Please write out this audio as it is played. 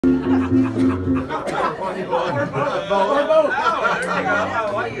I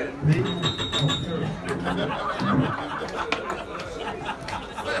like it.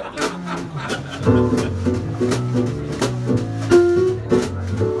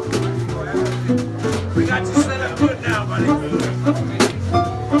 We got you set up good now, buddy.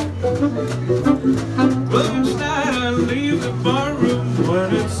 Well, each night I leave the bar room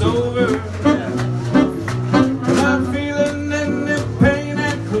when it's over. I'm feeling any pain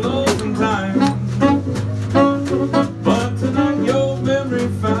at closing time. But tonight your memory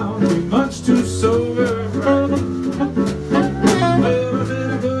found me much too sober. Well, I did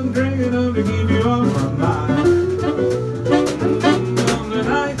a good drink enough to keep you on my mind. On the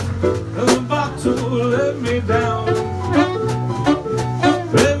night the bottle let me down.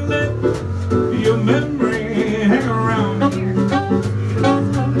 Let your memory hang around.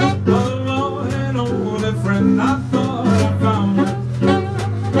 Oh, an old friend I thought I found.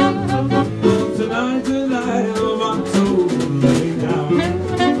 Well, tonight the bottle lay down.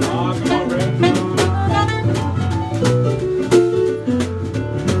 Oh, come on, Red.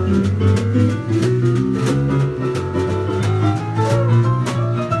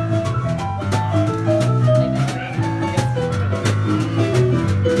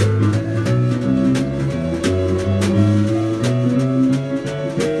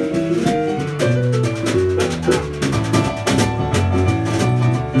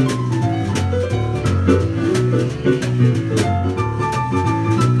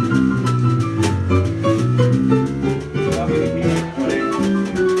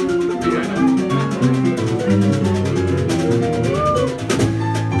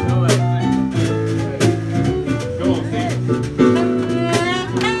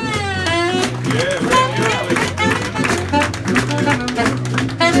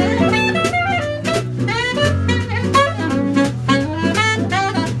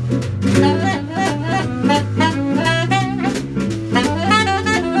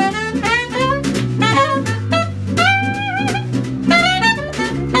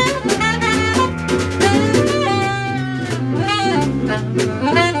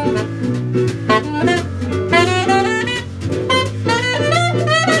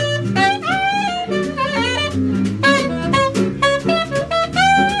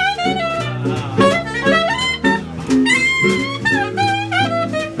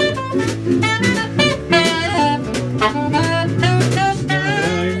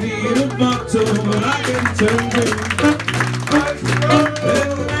 I can turn to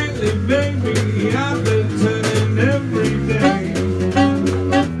little lately, baby, I've been turning every day.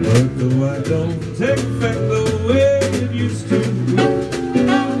 But though I don't